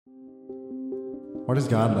Why does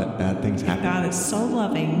God let bad things happen? If God is so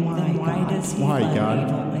loving, then why does He let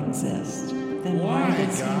evil exist? Then why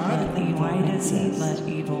does He let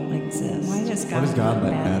evil exist? Why does God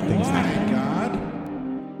let bad things happen? God?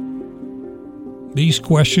 These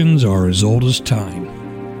questions are as old as time,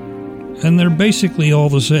 and they're basically all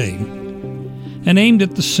the same, and aimed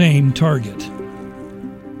at the same target.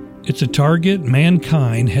 It's a target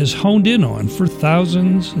mankind has honed in on for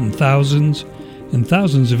thousands and thousands and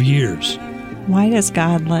thousands of years. Why does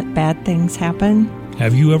God let bad things happen?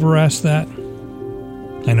 Have you ever asked that?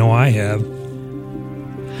 I know I have.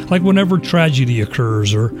 Like whenever tragedy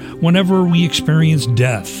occurs or whenever we experience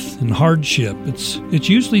death and hardship, it's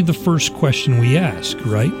usually the first question we ask,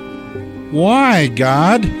 right? Why,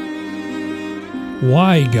 God?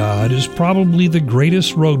 Why, God, is probably the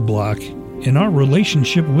greatest roadblock in our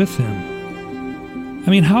relationship with Him.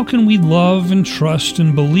 I mean, how can we love and trust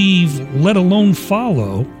and believe, let alone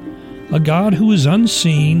follow, a God who is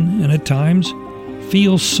unseen and at times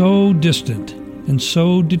feels so distant and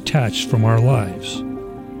so detached from our lives?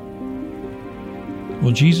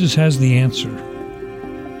 Well, Jesus has the answer.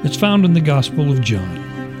 It's found in the Gospel of John.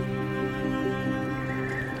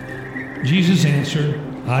 Jesus answered,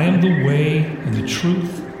 "I am the way and the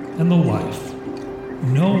truth and the life.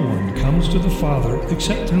 No one comes to the Father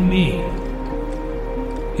except through me.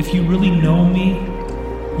 If you really know me,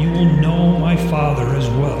 you will know my Father as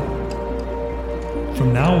well.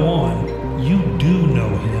 From now on, you do know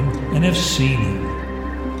Him and have seen Him."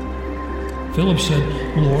 Philip said,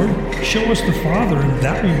 "Lord, show us the Father, and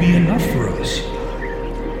that will be enough for us."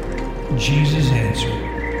 Jesus answered,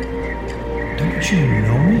 "Don't you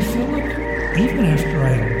know me, Philip, even after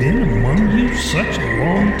I have been among you such a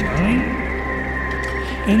long time?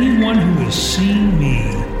 Anyone who has seen me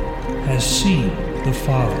has seen the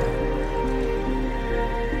Father."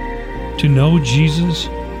 To know Jesus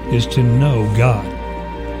is to know God.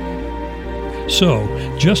 So,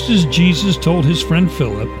 just as Jesus told his friend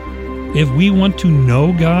Philip, if we want to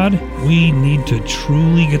know God, we need to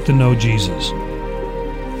truly get to know Jesus.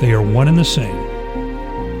 They are one and the same.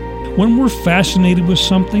 When we're fascinated with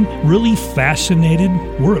something, really fascinated,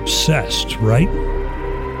 we're obsessed, right?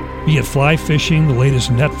 Be it fly fishing, the latest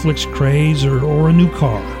Netflix craze, or a new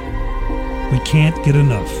car. We can't get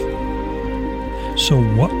enough. So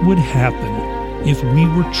what would happen if we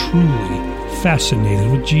were truly fascinated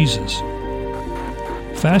with Jesus?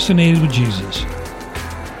 Fascinated with Jesus.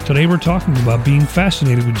 Today we're talking about being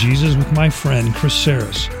fascinated with Jesus with my friend Chris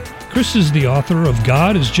Sarris. Chris is the author of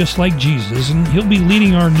God is Just Like Jesus, and he'll be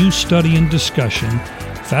leading our new study and discussion,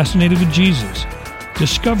 Fascinated with Jesus,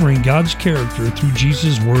 discovering God's character through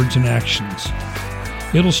Jesus' words and actions.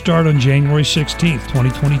 It'll start on January 16th,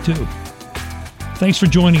 2022. Thanks for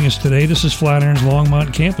joining us today. This is Flatiron's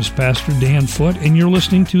Longmont campus pastor Dan Foote, and you're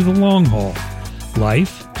listening to The Long Haul,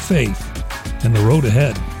 Life, Faith, and the Road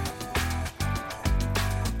Ahead.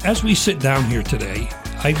 As we sit down here today,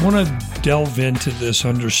 I want to delve into this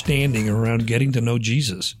understanding around getting to know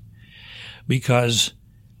Jesus, because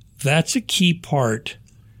that's a key part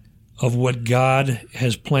of what God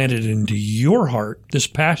has planted into your heart, this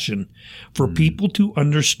passion for people to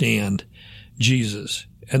understand Jesus.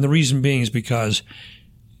 And the reason being is because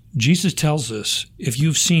Jesus tells us, if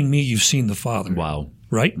you've seen me, you've seen the Father. Wow.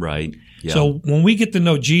 Right? Right. Yeah. So when we get to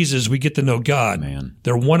know Jesus, we get to know God. Man.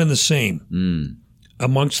 They're one and the same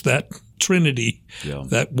amongst that Trinity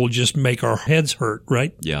that will just make our heads hurt,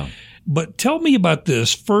 right? Yeah. But tell me about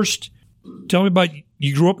this. First, tell me about,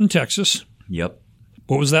 you grew up in Texas. Yep.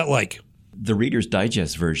 What was that like? The Reader's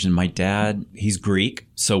Digest version, my dad, he's Greek,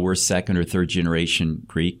 so we're second or third generation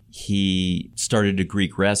Greek. He started a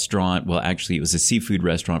Greek restaurant. Well, actually, it was a seafood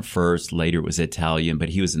restaurant first. Later, it was Italian, but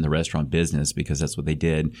he was in the restaurant business because that's what they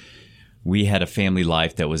did. We had a family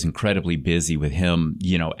life that was incredibly busy with him,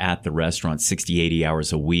 at the restaurant 60, 80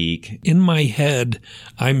 hours a week. In my head,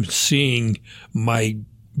 I'm seeing my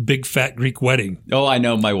big fat Greek wedding. Oh, I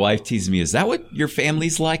know. My wife teases me, is that what your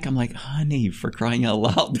family's like? I'm like, honey, for crying out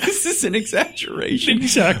loud, this is an exaggeration.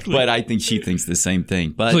 Exactly. But I think she thinks the same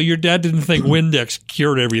thing. But so your dad didn't think Windex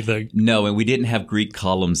cured everything? No, and we didn't have Greek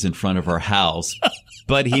columns in front of our house,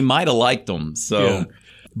 but he might have liked them. So. Yeah.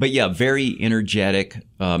 But yeah, very energetic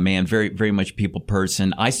man, very, very much people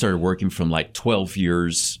person. I started working from like 12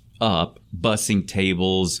 years up, bussing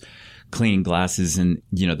tables, cleaning glasses in,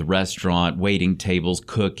 the restaurant, waiting tables,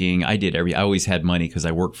 cooking. I did I always had money because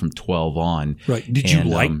I worked from 12 on. Right. Did you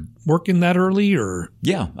like working that early or?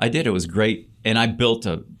 Yeah, I did. It was great. And I built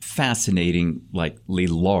a fascinatingly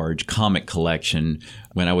large comic collection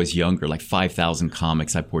when I was younger, like 5,000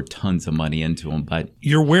 comics. I poured tons of money into them. But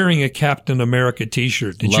you're wearing a Captain America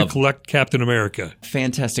t-shirt. Did you collect Captain America?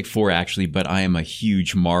 Fantastic Four, actually, but I am a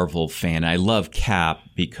huge Marvel fan. I love Cap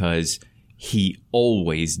because he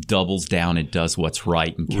always doubles down and does what's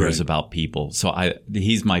right and cares about people. So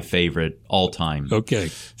he's my favorite all time. Okay.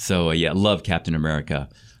 So yeah, love Captain America.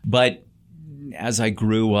 But as I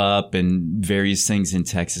grew up and various things in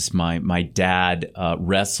Texas, my dad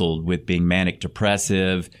wrestled with being manic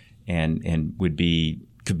depressive and could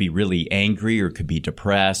be really angry or could be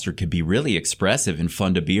depressed or could be really expressive and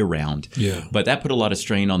fun to be around. Yeah. But that put a lot of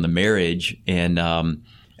strain on the marriage. And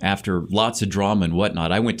after lots of drama and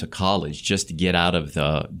whatnot, I went to college just to get out of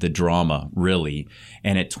the drama, really.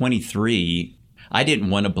 And at 23, I didn't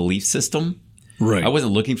want a belief system. Right. I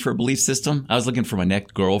wasn't looking for a belief system. I was looking for my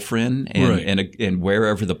next girlfriend and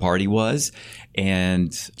wherever the party was.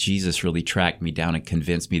 And Jesus really tracked me down and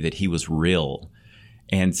convinced me that he was real.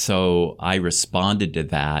 And so I responded to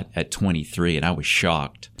that at 23, and I was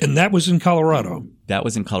shocked. And that was in Colorado? That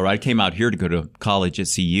was in Colorado. I came out here to go to college at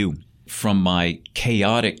CU. From my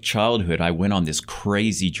chaotic childhood, I went on this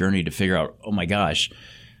crazy journey to figure out, oh my gosh,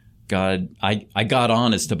 God, I got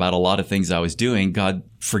honest about a lot of things I was doing. God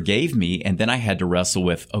forgave me. And then I had to wrestle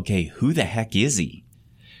with, okay, who the heck is he?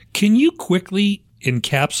 Can you quickly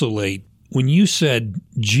encapsulate when you said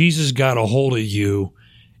Jesus got a hold of you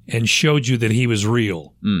and showed you that he was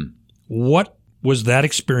real? What was that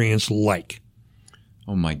experience like?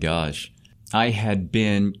 Oh my gosh. I had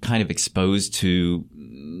been kind of exposed to,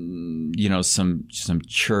 some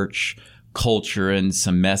church culture and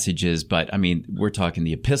some messages, but I mean, we're talking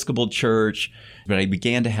the Episcopal Church. But I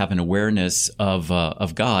began to have an awareness of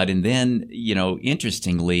God, and then,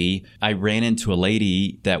 interestingly, I ran into a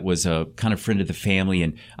lady that was a kind of friend of the family,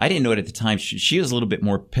 and I didn't know it at the time. She was a little bit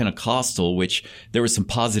more Pentecostal, which there were some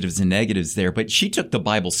positives and negatives there, but she took the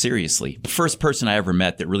Bible seriously. The first person I ever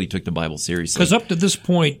met that really took the Bible seriously. Because up to this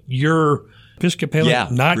point, you're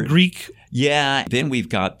Episcopalian, not Greek. Yeah. Then we've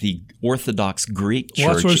got the Orthodox Greek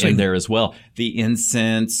Church in there as well. The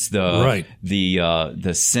incense, the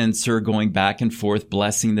censer going back and forth,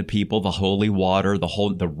 blessing the people, the holy water,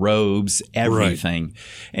 the robes, everything. Right.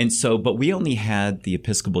 And so, but we only had the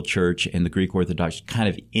Episcopal Church and the Greek Orthodox kind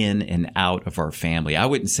of in and out of our family. I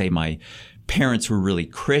wouldn't say my parents were really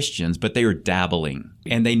Christians, but they were dabbling,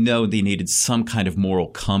 and they know they needed some kind of moral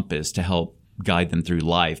compass to help guide them through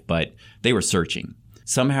life, but they were searching.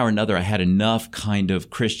 Somehow or another, I had enough kind of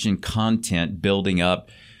Christian content building up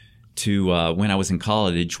to when I was in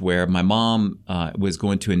college, where my mom was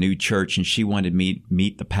going to a new church, and she wanted me to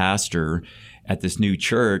meet the pastor at this new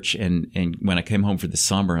church. And when I came home for the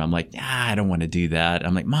summer, I'm like, I don't want to do that.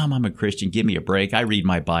 I'm like, Mom, I'm a Christian. Give me a break. I read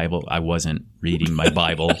my Bible. I wasn't reading my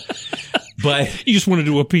Bible. But you just wanted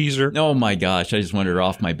to appease her. Oh my gosh. I just wanted her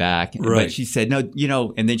off my back. Right. But she said,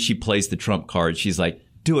 no, and then she plays the trump card. She's like,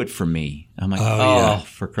 do it for me. I'm like,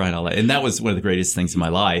 for crying out loud. And that was one of the greatest things in my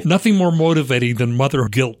life. Nothing more motivating than mother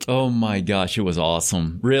guilt. Oh my gosh, it was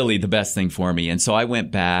awesome. Really the best thing for me. And so I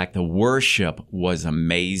went back. The worship was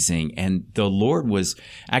amazing. And the Lord was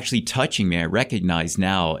actually touching me. I recognize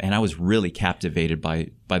now. And I was really captivated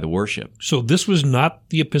by the worship. So this was not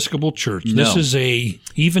the Episcopal Church. No. This is a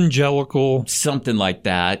evangelical. Something like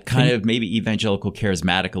that. Kind of maybe evangelical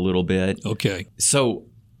charismatic a little bit. Okay. So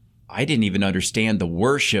I didn't even understand the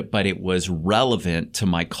worship, but it was relevant to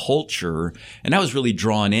my culture, and I was really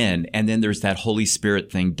drawn in. And then there's that Holy Spirit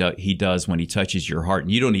thing he does when he touches your heart,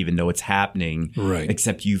 and you don't even know it's happening,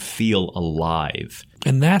 except you feel alive.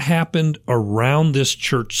 And that happened around this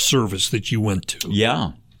church service that you went to.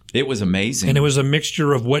 Yeah. It was amazing. And it was a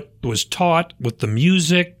mixture of what was taught with the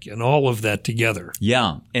music and all of that together.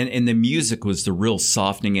 Yeah. And the music was the real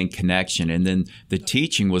softening and connection, and then the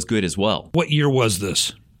teaching was good as well. What year was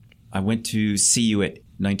this? I went to CU at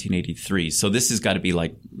 1983. So this has got to be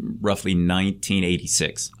like roughly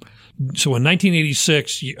 1986. So in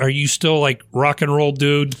 1986, are you still like rock and roll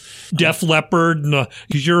dude, Def Leppard?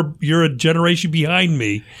 Because you're a generation behind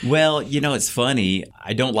me. Well, it's funny.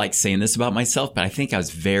 I don't like saying this about myself, but I think I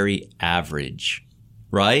was very average,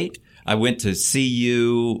 right? I went to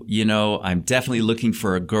CU, I'm definitely looking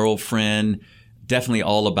for a girlfriend, definitely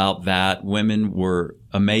all about that. Women were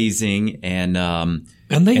amazing, and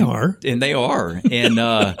they are. And,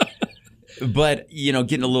 but,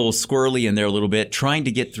 getting a little squirrely in there a little bit, trying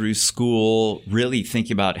to get through school, really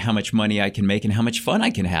thinking about how much money I can make and how much fun I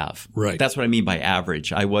can have. Right. That's what I mean by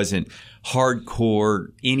average. I wasn't hardcore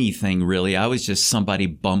anything really. I was just somebody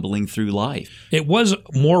bumbling through life. It was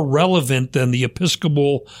more relevant than the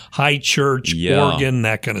Episcopal high church, organ,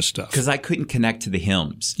 that kind of stuff. Because I couldn't connect to the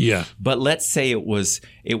hymns. Yeah. But let's say it was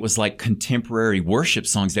like contemporary worship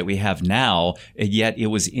songs that we have now, and yet it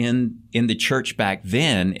was in the church back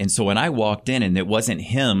then. And so when I walked in and it wasn't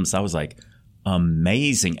hymns, I was like,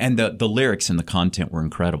 amazing. And the lyrics and the content were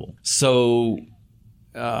incredible. So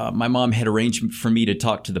my mom had arranged for me to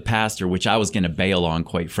talk to the pastor, which I was going to bail on,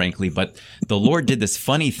 quite frankly. But the Lord did this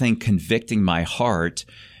funny thing, convicting my heart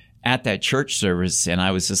at that church service. And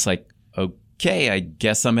I was just like, okay, I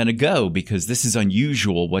guess I'm going to go because this is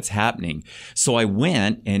unusual what's happening. So I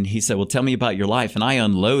went and he said, well, tell me about your life. And I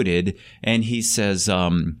unloaded and he says,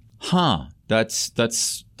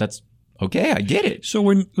 that's okay, I get it. So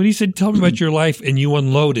when he said, tell me about your life, and you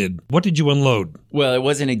unloaded, what did you unload? Well, it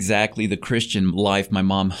wasn't exactly the Christian life my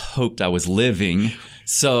mom hoped I was living.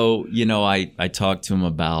 So, I talked to him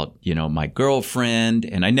about, my girlfriend,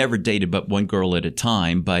 and I never dated but one girl at a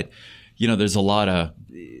time. But, there's a lot of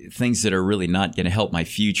things that are really not going to help my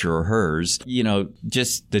future or hers.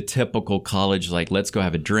 Just the typical college, like, let's go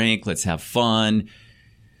have a drink, let's have fun.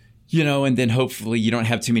 And then hopefully you don't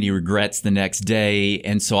have too many regrets the next day.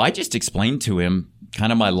 And so I just explained to him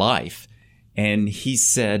kind of my life. And he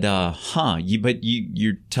said,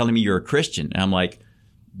 you're telling me you're a Christian. And I'm like,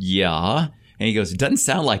 yeah. And he goes, it doesn't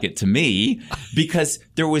sound like it to me, because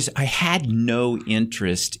I had no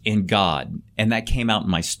interest in God. And that came out in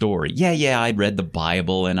my story. Yeah, I'd read the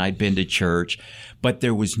Bible and I'd been to church, but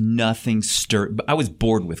there was nothing I was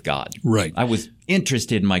bored with God. Right. I was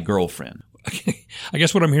interested in my girlfriend. I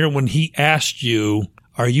guess what I'm hearing, when he asked you,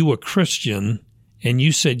 are you a Christian? And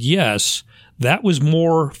you said yes, that was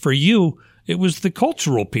more for you. It was the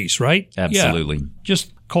cultural piece, right? Absolutely. Yeah.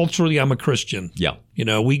 Just culturally, I'm a Christian. Yeah.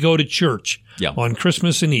 We go to church on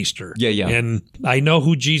Christmas and Easter. Yeah. And I know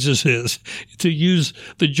who Jesus is. To use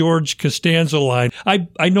the George Costanza line,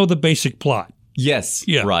 I know the basic plot. Yes.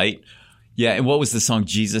 Yeah. Right. Yeah, and what was the song?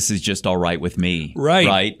 Jesus is just all right with me.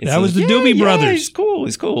 Right. That was the Doobie Brothers. Yeah,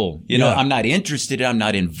 it's cool. I'm not interested. I'm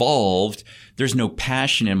not involved. There's no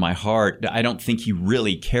passion in my heart. I don't think he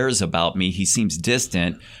really cares about me. He seems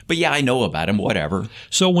distant. But yeah, I know about him, whatever.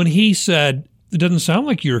 So when he said, it doesn't sound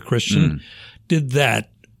like you're a Christian, did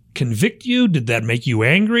that convict you? Did that make you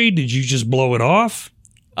angry? Did you just blow it off?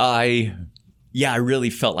 I really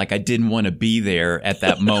felt like I didn't want to be there at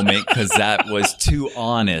that moment because that was too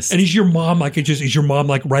honest. And is your mom like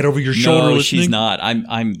right over your shoulder? No, listening? She's not.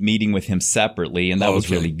 I'm meeting with him separately, and that was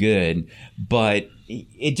really good. But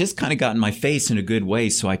it just kind of got in my face in a good way,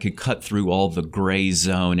 so I could cut through all the gray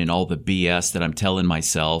zone and all the BS that I'm telling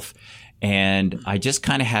myself. And I just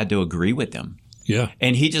kind of had to agree with him. Yeah.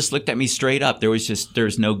 And he just looked at me straight up.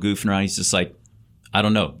 There's no goofing around. He's just like, I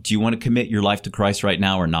don't know. Do you want to commit your life to Christ right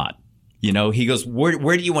now or not? He goes,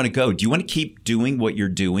 where do you want to go? Do you want to keep doing what you're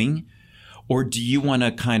doing? Or do you want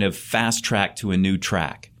to kind of fast track to a new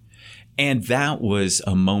track? And that was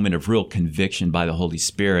a moment of real conviction by the Holy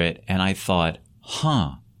Spirit. And I thought,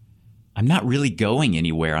 I'm not really going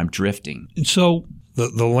anywhere. I'm drifting. And so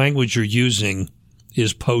the language you're using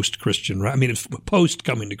is post-Christian, right? I mean, it's post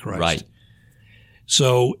coming to Christ. Right.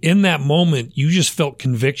 So in that moment, you just felt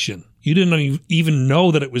conviction. You didn't even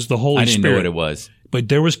know that it was the Holy Spirit. I didn't know what it was. But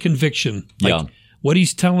there was conviction. Like, what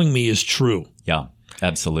he's telling me is true. Yeah,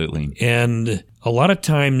 absolutely. And a lot of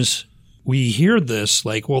times we hear this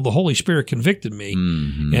like, well, the Holy Spirit convicted me.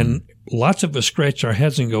 Mm-hmm. And lots of us scratch our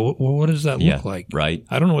heads and go, well, what does that look like? Right.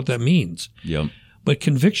 I don't know what that means. Yep. But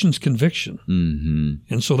conviction's conviction.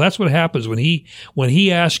 Mm-hmm. And so that's what happens when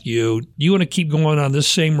he asks you, do you want to keep going on this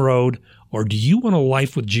same road, or do you want a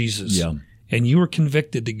life with Jesus? Yeah. And you were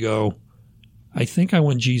convicted to go, I think I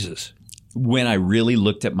want Jesus. When I really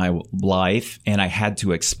looked at my life and I had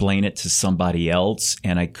to explain it to somebody else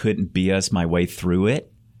and I couldn't BS my way through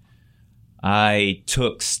it, I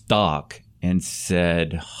took stock and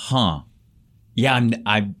said, yeah,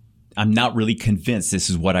 I'm not really convinced this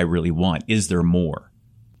is what I really want. Is there more?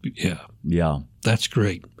 Yeah. Yeah. That's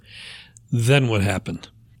great. Then what happened?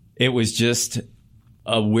 It was just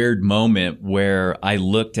a weird moment where I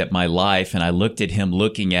looked at my life and I looked at him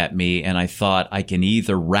looking at me and I thought I can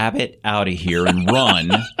either rabbit out of here and run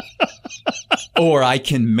or I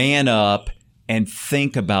can man up and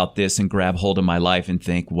think about this and grab hold of my life and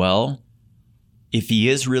think, well, if he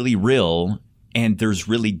is really real and there's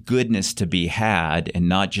really goodness to be had and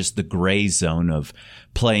not just the gray zone of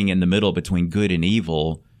playing in the middle between good and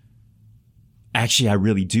evil, actually, I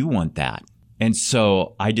really do want that. And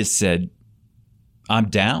so I just said, I'm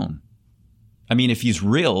down. I mean, if he's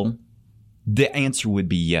real, the answer would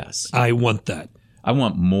be yes. I want that. I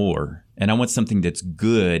want more. And I want something that's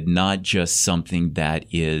good, not just something that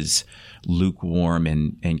is lukewarm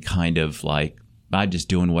and kind of like, I'm just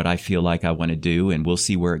doing what I feel like I want to do, and we'll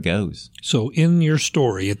see where it goes. So in your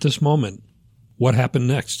story at this moment, what happened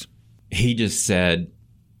next? He just said,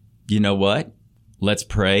 you know what? Let's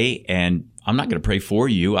pray. And I'm not going to pray for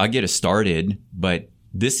you. I'll get us started, but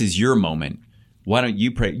this is your moment. Why don't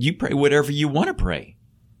you pray? You pray whatever you want to pray.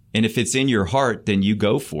 And if it's in your heart, then you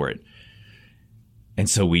go for it. And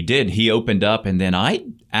so we did. He opened up, and then I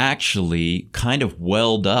actually kind of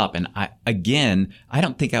welled up. And I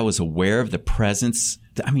don't think I was aware of the presence.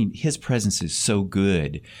 I mean, his presence is so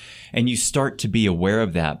good. And you start to be aware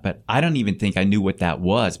of that. But I don't even think I knew what that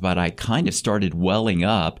was. But I kind of started welling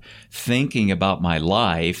up, thinking about my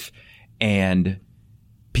life and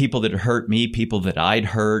people that hurt me, people that I'd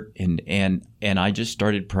hurt. And I just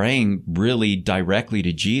started praying really directly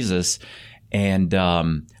to Jesus. And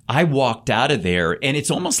I walked out of there, and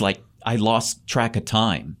it's almost like I lost track of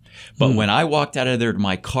time. But when I walked out of there to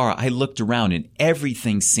my car, I looked around, and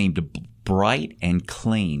everything seemed bright and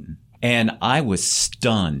clean. And I was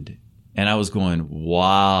stunned. And I was going,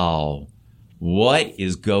 wow, what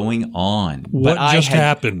is going on? What just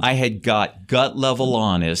happened? I had got gut level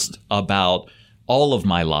honest about all of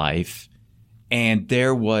my life, and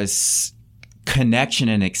there was connection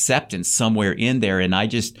and acceptance somewhere in there. And I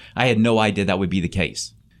had no idea that would be the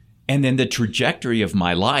case. And then the trajectory of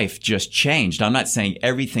my life just changed. I'm not saying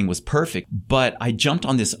everything was perfect, but I jumped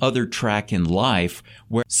on this other track in life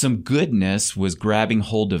where some goodness was grabbing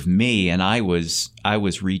hold of me, and I was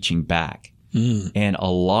reaching back. And a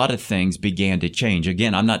lot of things began to change.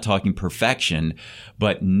 Again, I'm not talking perfection,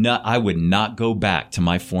 but I would not go back to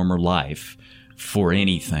my former life for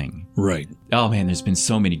anything. Right. Oh man, there's been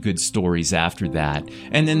so many good stories after that.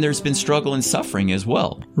 And then there's been struggle and suffering as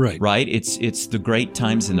well. Right. Right? It's the great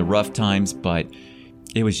times and the rough times, but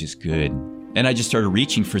it was just good. And I just started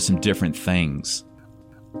reaching for some different things.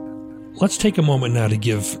 Let's take a moment now to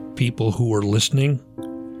give people who are listening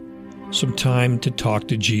some time to talk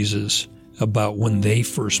to Jesus about when they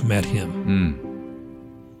first met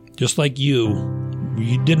him. Just like you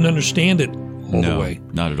didn't understand it all the way.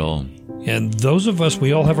 Not at all. And those of us,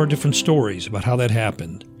 we all have our different stories about how that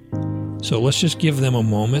happened. So let's just give them a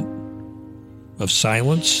moment of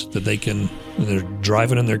silence that they can, when they're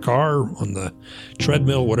driving in their car, on the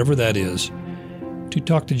treadmill, whatever that is, to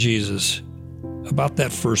talk to Jesus about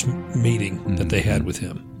that first meeting that they had with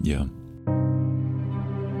him. Yeah.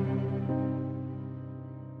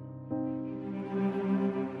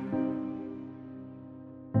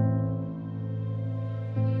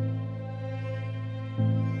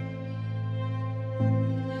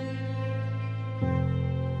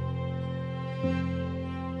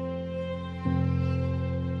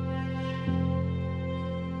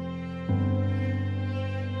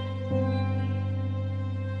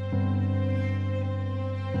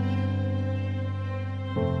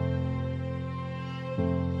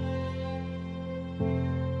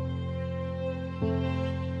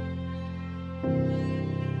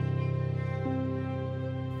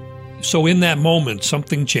 So in that moment,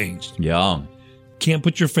 something changed. Yeah. Can't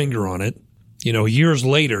put your finger on it. Years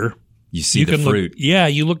later, you see the fruit.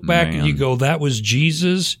 You look back and you go, that was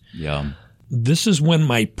Jesus. Yeah. This is when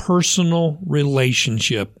my personal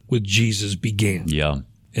relationship with Jesus began. Yeah.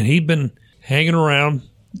 And he'd been hanging around,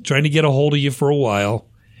 trying to get a hold of you for a while.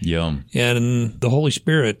 Yeah. And the Holy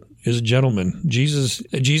Spirit is a gentleman. Jesus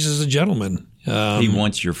is a gentleman. He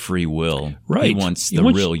wants your free will. Right. He wants the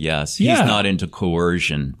real yes. He's not into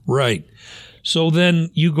coercion. Right. So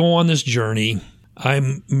then you go on this journey.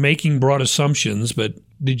 I'm making broad assumptions, but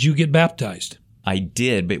did you get baptized? I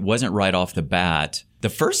did, but it wasn't right off the bat. The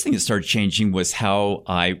first thing that started changing was how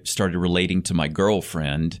I started relating to my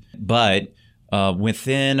girlfriend. But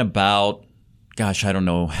within about, I don't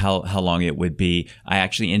know how long it would be, I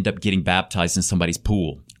actually ended up getting baptized in somebody's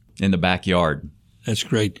pool in the backyard. That's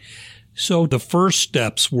great. So the first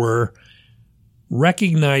steps were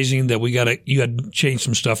recognizing that you had changed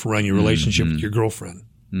some stuff around your relationship with your girlfriend.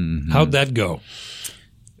 Mm-hmm. How'd that go?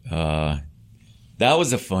 That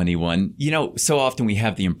was a funny one. So often we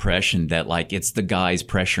have the impression that it's the guys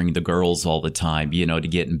pressuring the girls all the time, to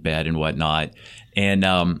get in bed and whatnot. And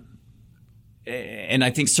I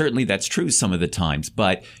think certainly that's true some of the times,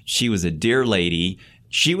 but she was a dear lady.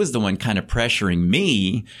 She was the one kind of pressuring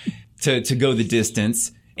me to go the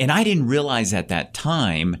distance. And I didn't realize at that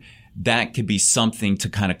time that could be something to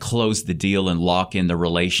kind of close the deal and lock in the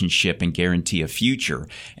relationship and guarantee a future.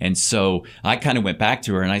 And so I kind of went back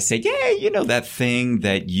to her and I said, yeah, that thing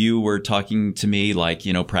that you were talking to me, like,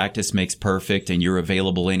 practice makes perfect and you're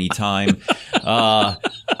available anytime.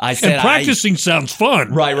 I said, and practicing sounds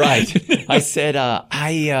fun. Right. I said,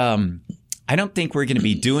 I don't think we're going to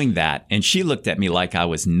be doing that. And she looked at me like I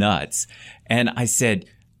was nuts. And I said,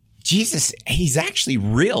 Jesus, he's actually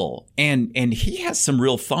real. And he has some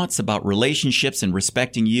real thoughts about relationships and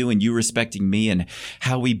respecting you and you respecting me and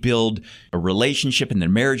how we build a relationship and the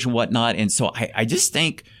marriage and whatnot. And so I just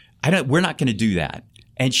think we're not going to do that.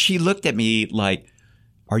 And she looked at me like,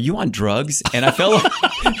 are you on drugs? And I felt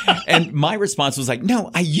like, and my response was like,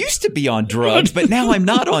 no, I used to be on drugs, but now I'm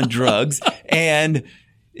not on drugs. And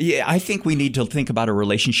yeah, I think we need to think about a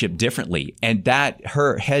relationship differently. And that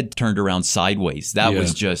her head turned around sideways. That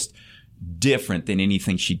was just different than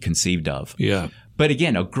anything she'd conceived of. Yeah. But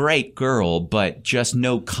again, a great girl, but just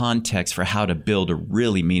no context for how to build a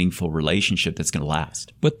really meaningful relationship that's going to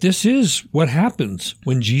last. But this is what happens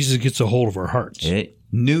when Jesus gets a hold of our hearts.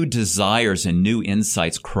 New desires and new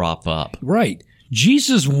insights crop up. Right.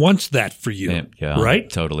 Jesus wants that for you. Yeah, right?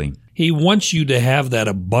 Totally. He wants you to have that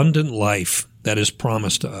abundant life that is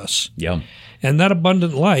promised to us. Yeah. And that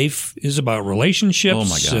abundant life is about relationships. Oh my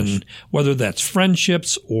gosh. And whether that's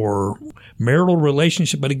friendships or marital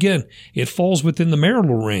relationship. But again, it falls within the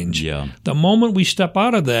marital range. Yeah. The moment we step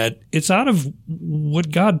out of that, it's out of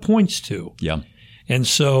what God points to. Yeah. And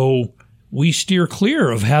so we steer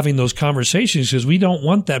clear of having those conversations because we don't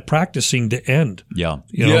want that practicing to end. Yeah.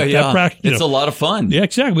 It's a lot of fun. Yeah,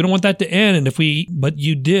 exactly. We don't want that to end. And but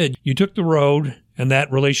you did. You took the road and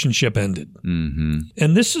that relationship ended. Mm-hmm.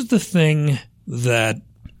 And this is the thing that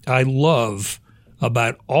I love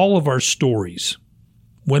about all of our stories.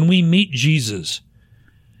 When we meet Jesus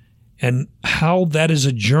and how that is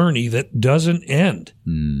a journey that doesn't end.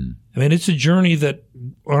 Mm. I mean, it's a journey that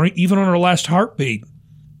even on our last heartbeat,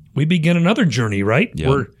 we begin another journey, right? Yeah.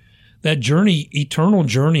 Where that journey, eternal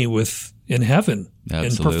journey in heaven,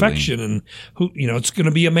 Absolutely. in perfection, and it's going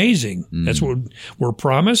to be amazing. Mm. That's what we're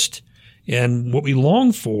promised and what we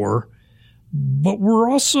long for, but we're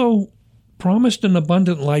also promised an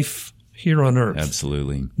abundant life here on earth.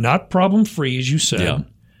 Absolutely. Not problem-free, as you said, Yeah.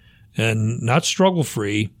 and not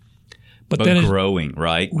struggle-free, but then growing,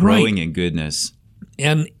 right? Growing in goodness.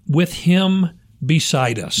 And with Him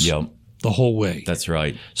beside us. Yep. The whole way. That's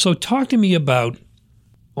right. So talk to me about,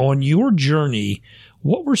 on your journey,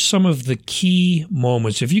 what were some of the key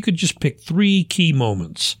moments, if you could just pick 3 key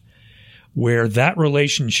moments where that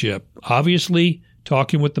relationship, obviously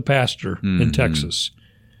talking with the pastor in Texas,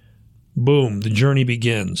 boom, the journey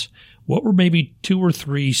begins. What were maybe 2 or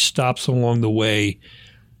 3 stops along the way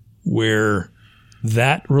where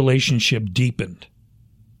that relationship deepened?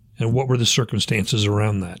 And what were the circumstances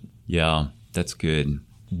around that? Yeah, that's good.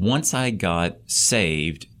 Once I got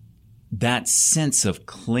saved, that sense of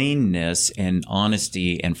cleanness and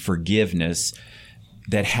honesty and forgiveness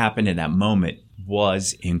that happened in that moment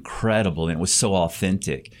was incredible, and it was so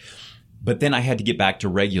authentic. But then I had to get back to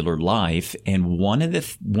regular life, and one of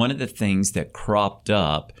the things that cropped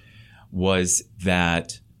up was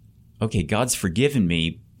that, okay, God's forgiven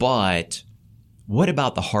me, but what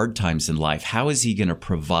about the hard times in life? How is He going to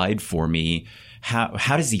provide for me?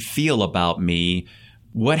 How does He feel about me?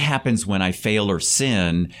 What happens when I fail or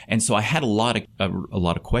sin? And so I had a lot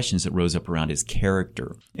of questions that rose up around His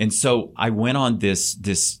character. And so I went on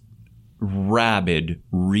this rabid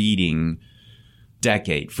reading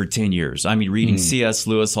decade for 10 years. I mean, reading C.S.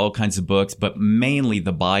 Lewis, all kinds of books, but mainly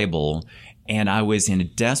the Bible. And I was in a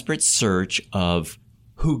desperate search of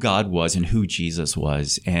who God was and who Jesus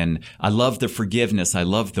was. And I love the forgiveness. I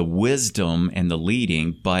love the wisdom and the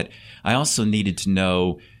leading, but I also needed to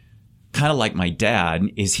know, kind of like my dad,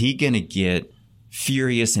 is He going to get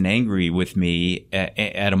furious and angry with me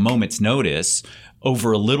at a moment's notice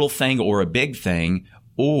over a little thing or a big thing,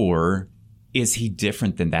 or is He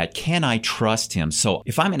different than that? Can I trust Him? So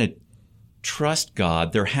if I'm going to trust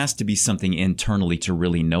God, there has to be something internally to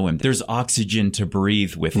really know Him. There's oxygen to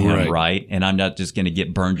breathe with Him, right? And I'm not just going to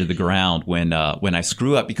get burned to the ground when I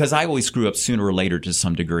screw up, because I always screw up sooner or later to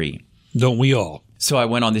some degree. Don't we all? So I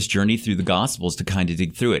went on this journey through the Gospels to kind of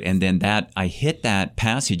dig through it. And then I hit that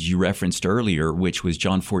passage you referenced earlier, which was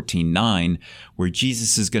John 14:9, where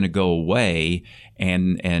Jesus is going to go away.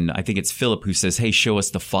 And I think it's Philip who says, hey, show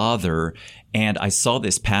us the Father. And I saw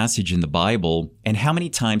this passage in the Bible. And how many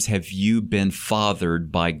times have you been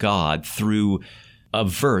fathered by God through a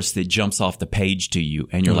verse that jumps off the page to you?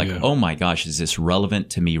 And you're oh my gosh, is this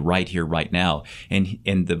relevant to me right here, right now? And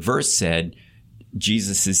the verse said,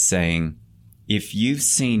 Jesus is saying, if you've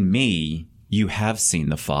seen me, you have seen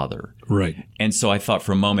the Father. Right. And so I thought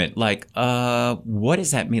for a moment, like, what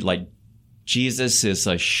does that mean? Like, Jesus is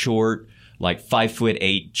a short, like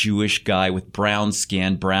 5'8" Jewish guy with brown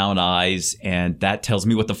skin, brown eyes, and that tells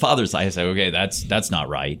me what the Father's like. I said, okay, that's not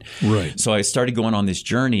right. Right. So I started going on this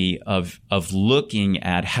journey of looking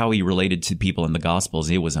at how he related to people in the Gospels.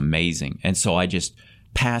 It was amazing. And so I just,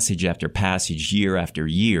 passage after passage, year after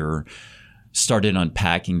year, started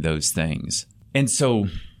unpacking those things. And so,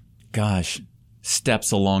 gosh,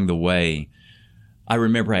 steps along the way, I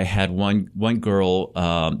remember I had one girl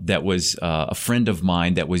that was a friend of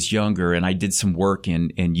mine that was younger, and I did some work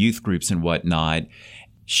in youth groups and whatnot.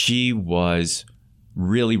 She was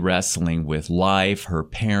really wrestling with life. Her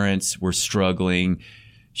parents were struggling.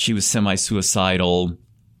 She was semi-suicidal.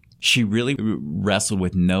 She really wrestled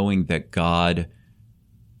with knowing that God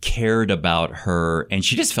cared about her, and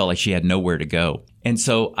she just felt like she had nowhere to go. And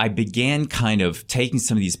so I began kind of taking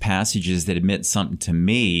some of these passages that had meant something to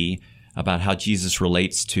me about how Jesus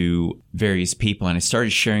relates to various people, and I started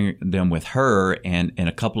sharing them with her and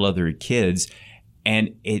a couple other kids,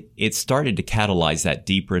 and it started to catalyze that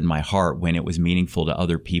deeper in my heart when it was meaningful to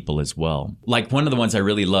other people as well. Like one of the ones I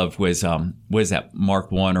really loved was that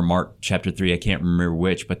Mark 1 or Mark chapter 3, I can't remember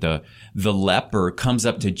which, but the leper comes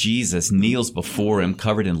up to Jesus, kneels before him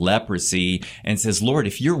covered in leprosy, and says, "Lord,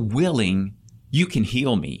 if you're willing, you can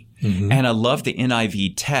heal me." Mm-hmm. And I love the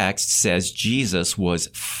NIV text says Jesus was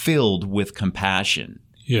filled with compassion.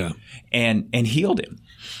 Yeah. And healed him.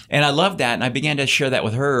 And I love that. And I began to share that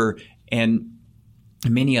with her and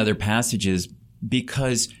many other passages,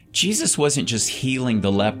 because Jesus wasn't just healing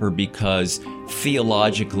the leper because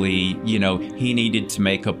theologically, he needed to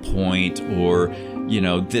make a point or,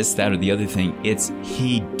 this, that, or the other thing. It's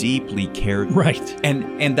he deeply cared. Right.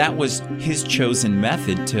 And that was his chosen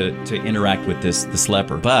method to interact with this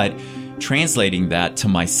leper. But translating that to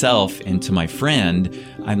myself and to my friend,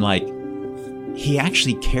 I'm like, he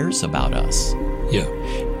actually cares about us. Yeah.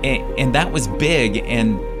 And that was big.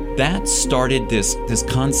 And that started this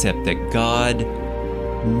concept that God,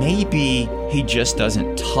 maybe he just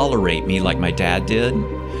doesn't tolerate me like my dad did,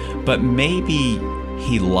 but maybe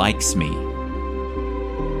he likes me.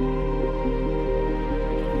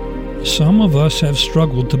 Some of us have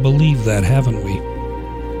struggled to believe that, haven't we?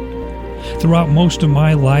 Throughout most of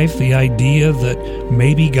my life, the idea that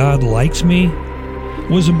maybe God likes me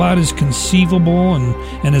was about as conceivable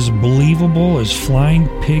and as believable as flying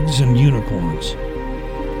pigs and unicorns.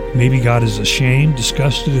 Maybe God is ashamed,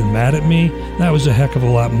 disgusted, and mad at me. That was a heck of a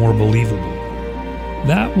lot more believable.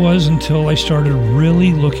 That was until I started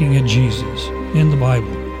really looking at Jesus in the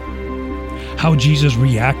Bible. How Jesus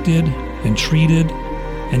reacted and treated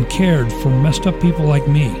and cared for messed up people like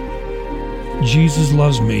me. Jesus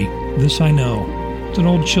loves me, this I know. It's an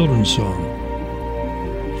old children's song.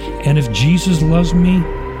 And if Jesus loves me,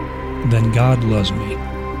 then God loves me.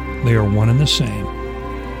 They are one and the same.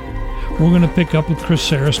 We're going to pick up with Chris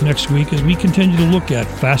Sarris next week as we continue to look at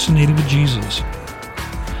Fascinated with Jesus.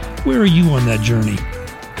 Where are you on that journey?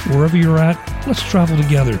 Wherever you're at, let's travel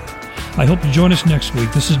together. I hope you join us next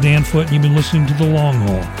week. This is Dan Foote, and you've been listening to The Long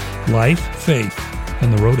Haul, Life, Faith,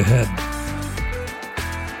 and the Road Ahead.